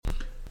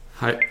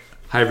Hi,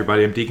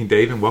 everybody. I'm Deacon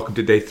Dave, and welcome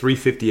to day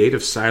 358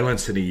 of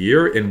Silence in a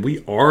Year. And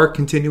we are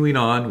continuing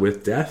on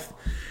with death.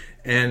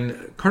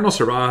 And Cardinal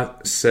Sarah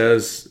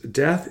says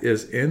death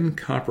is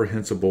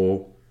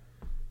incomprehensible.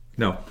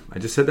 No, I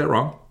just said that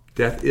wrong.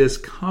 Death is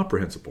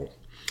comprehensible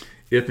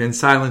if in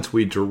silence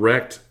we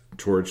direct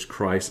towards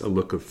Christ a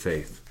look of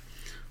faith.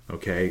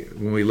 Okay,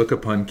 when we look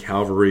upon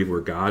Calvary, where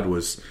God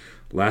was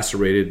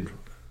lacerated,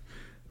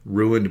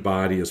 ruined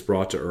body is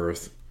brought to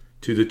earth,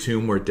 to the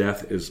tomb where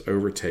death is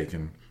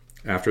overtaken.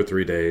 After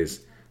 3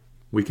 days,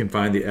 we can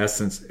find the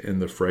essence in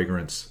the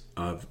fragrance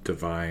of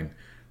divine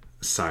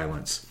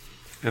silence.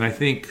 And I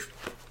think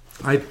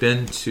I've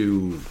been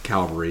to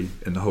Calvary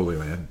in the Holy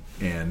Land,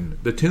 and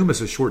the tomb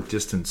is a short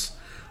distance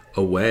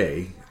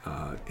away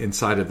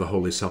inside of the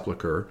Holy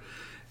Sepulchre.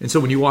 And so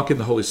when you walk in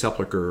the Holy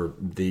Sepulchre,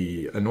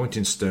 the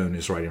anointing stone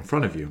is right in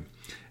front of you.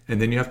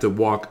 And then you have to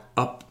walk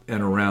up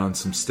and around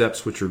some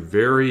steps which are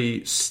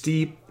very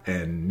steep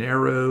and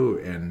narrow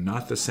and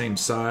not the same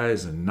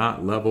size and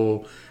not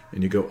level.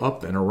 And you go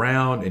up and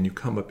around and you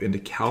come up into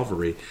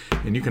Calvary,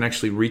 and you can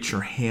actually reach your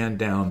hand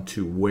down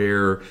to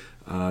where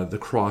the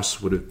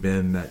cross would have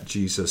been that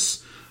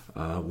Jesus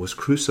was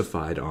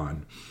crucified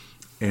on.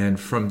 And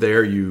from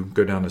there you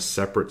go down a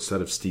separate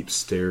set of steep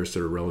stairs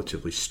that are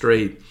relatively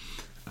straight.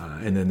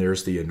 And then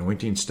there's the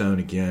anointing stone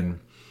again.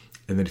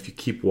 And then if you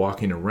keep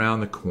walking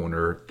around the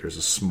corner, there's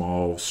a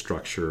small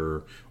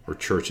structure or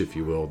church, if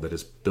you will, that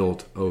is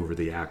built over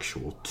the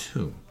actual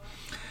tomb.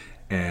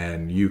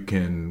 And you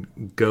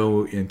can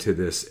go into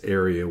this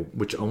area,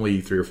 which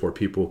only 3 or 4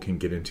 people can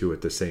get into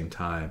at the same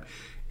time,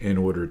 in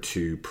order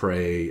to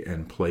pray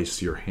and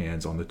place your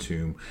hands on the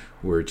tomb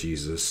where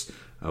Jesus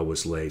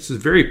was laid. So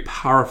it's a very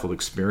powerful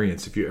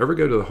experience. If you ever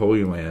go to the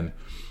Holy Land,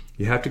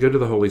 you have to go to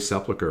the Holy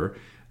Sepulchre.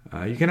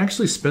 You can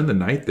actually spend the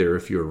night there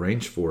if you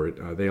arrange for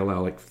it. They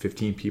allow like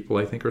 15 people,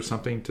 I think, or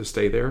something to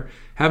stay there.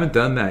 Haven't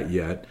done that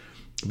yet.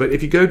 But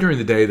if you go during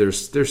the day,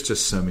 there's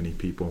just so many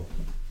people.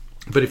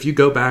 But if you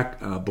go back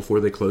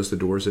before they close the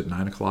doors at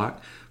 9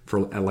 o'clock,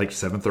 at like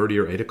 7:30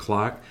 or 8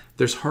 o'clock,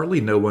 there's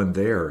hardly no one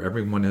there.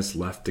 Everyone has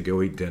left to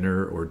go eat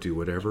dinner or do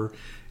whatever.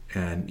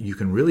 And you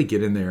can really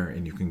get in there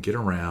and you can get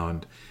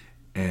around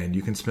and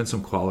you can spend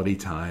some quality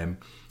time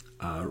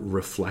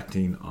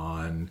reflecting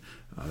on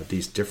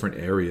these different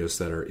areas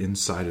that are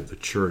inside of the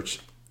church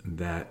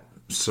that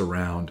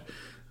surround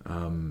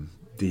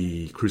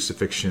the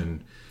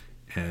crucifixion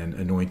and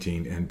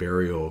anointing and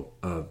burial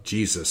of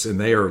Jesus. And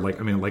they are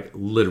like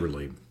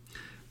literally,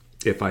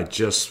 if I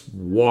just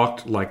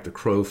walked like the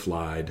crow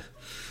flied,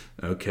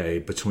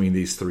 between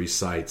these 3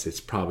 sites, it's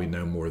probably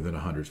no more than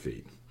 100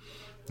 feet.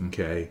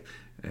 Okay.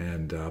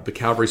 And, but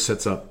Calvary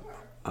sets up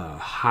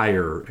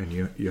higher, and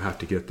you have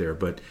to get there,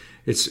 but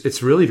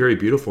it's really very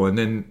beautiful. And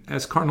then,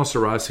 as Cardinal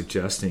Sarah is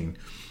suggesting,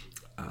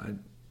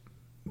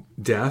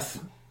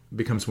 death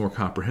becomes more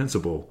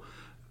comprehensible,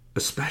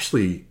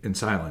 especially in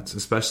silence,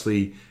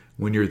 especially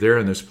when you're there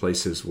in those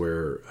places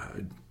where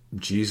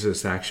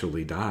Jesus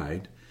actually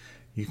died.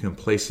 You can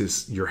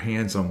place your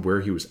hands on where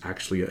he was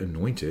actually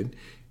anointed.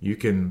 You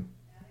can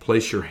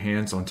place your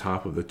hands on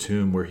top of the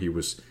tomb where he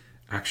was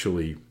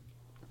actually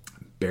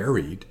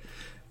buried.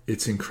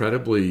 It's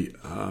incredibly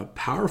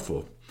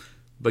powerful.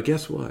 But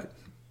guess what?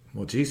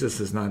 Well,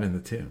 Jesus is not in the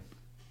tomb.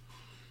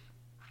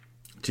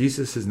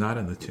 Jesus is not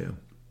in the tomb.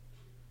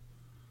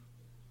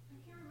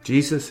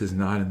 Jesus is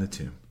not in the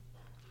tomb.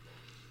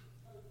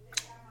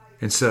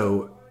 And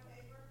so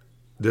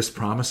this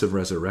promise of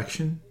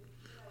resurrection,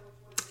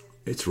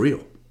 it's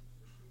real.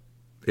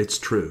 It's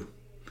true.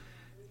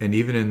 And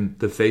even in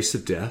the face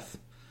of death,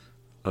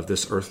 of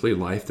this earthly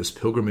life, this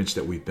pilgrimage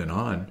that we've been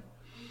on,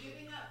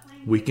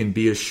 we can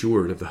be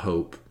assured of the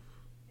hope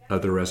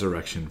of the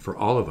resurrection for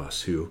all of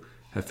us who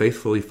have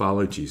faithfully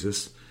followed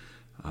Jesus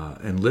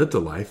and lived a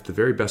life the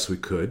very best we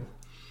could,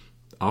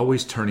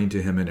 always turning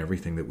to him in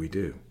everything that we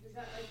do.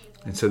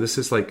 And so this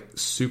is like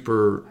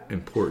super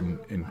important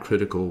and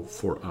critical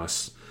for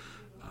us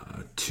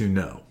to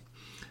know.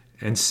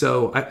 And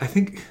so I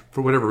think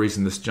for whatever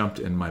reason this jumped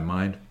in my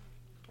mind.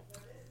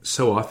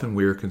 So often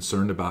we are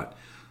concerned about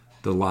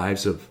the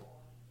lives of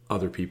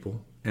other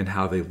people and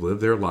how they live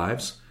their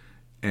lives,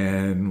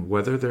 and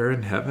whether they're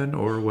in heaven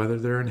or whether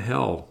they're in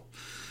hell.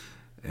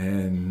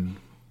 And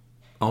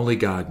only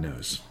God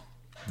knows.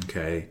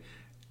 Okay?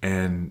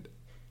 And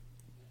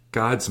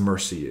God's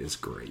mercy is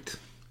great.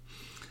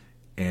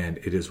 And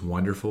it is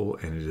wonderful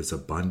and it is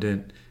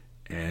abundant.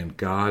 And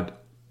God,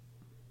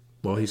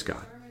 well, he's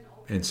God.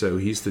 And so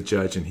he's the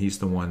judge and he's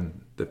the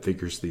one that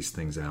figures these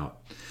things out.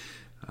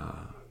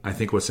 I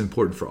think what's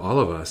important for all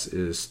of us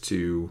is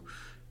to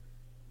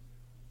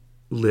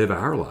live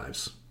our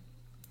lives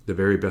the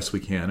very best we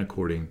can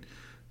according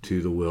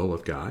to the will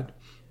of God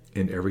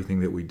in everything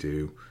that we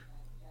do,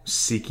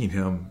 seeking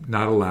him,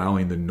 not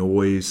allowing the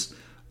noise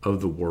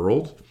of the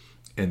world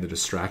and the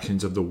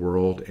distractions of the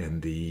world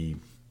and the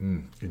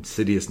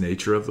insidious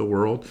nature of the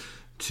world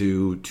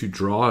to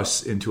draw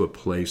us into a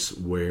place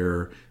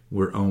where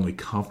we're only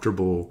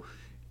comfortable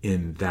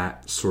in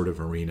that sort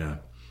of arena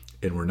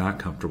and we're not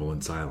comfortable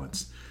in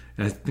silence.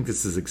 And I think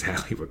this is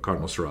exactly what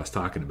Cardinal Sarah is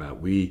talking about.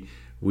 We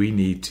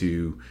need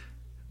to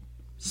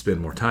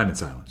spend more time in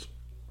silence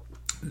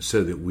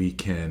so that we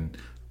can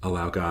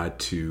allow God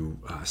to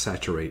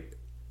saturate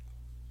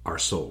our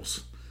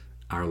souls,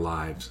 our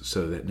lives,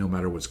 so that no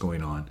matter what's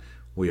going on,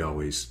 we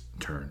always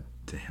turn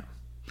to Him.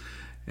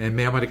 And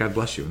may Almighty God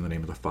bless you in the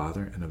name of the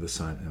Father, and of the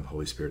Son, and of the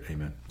Holy Spirit.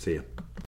 Amen. See you.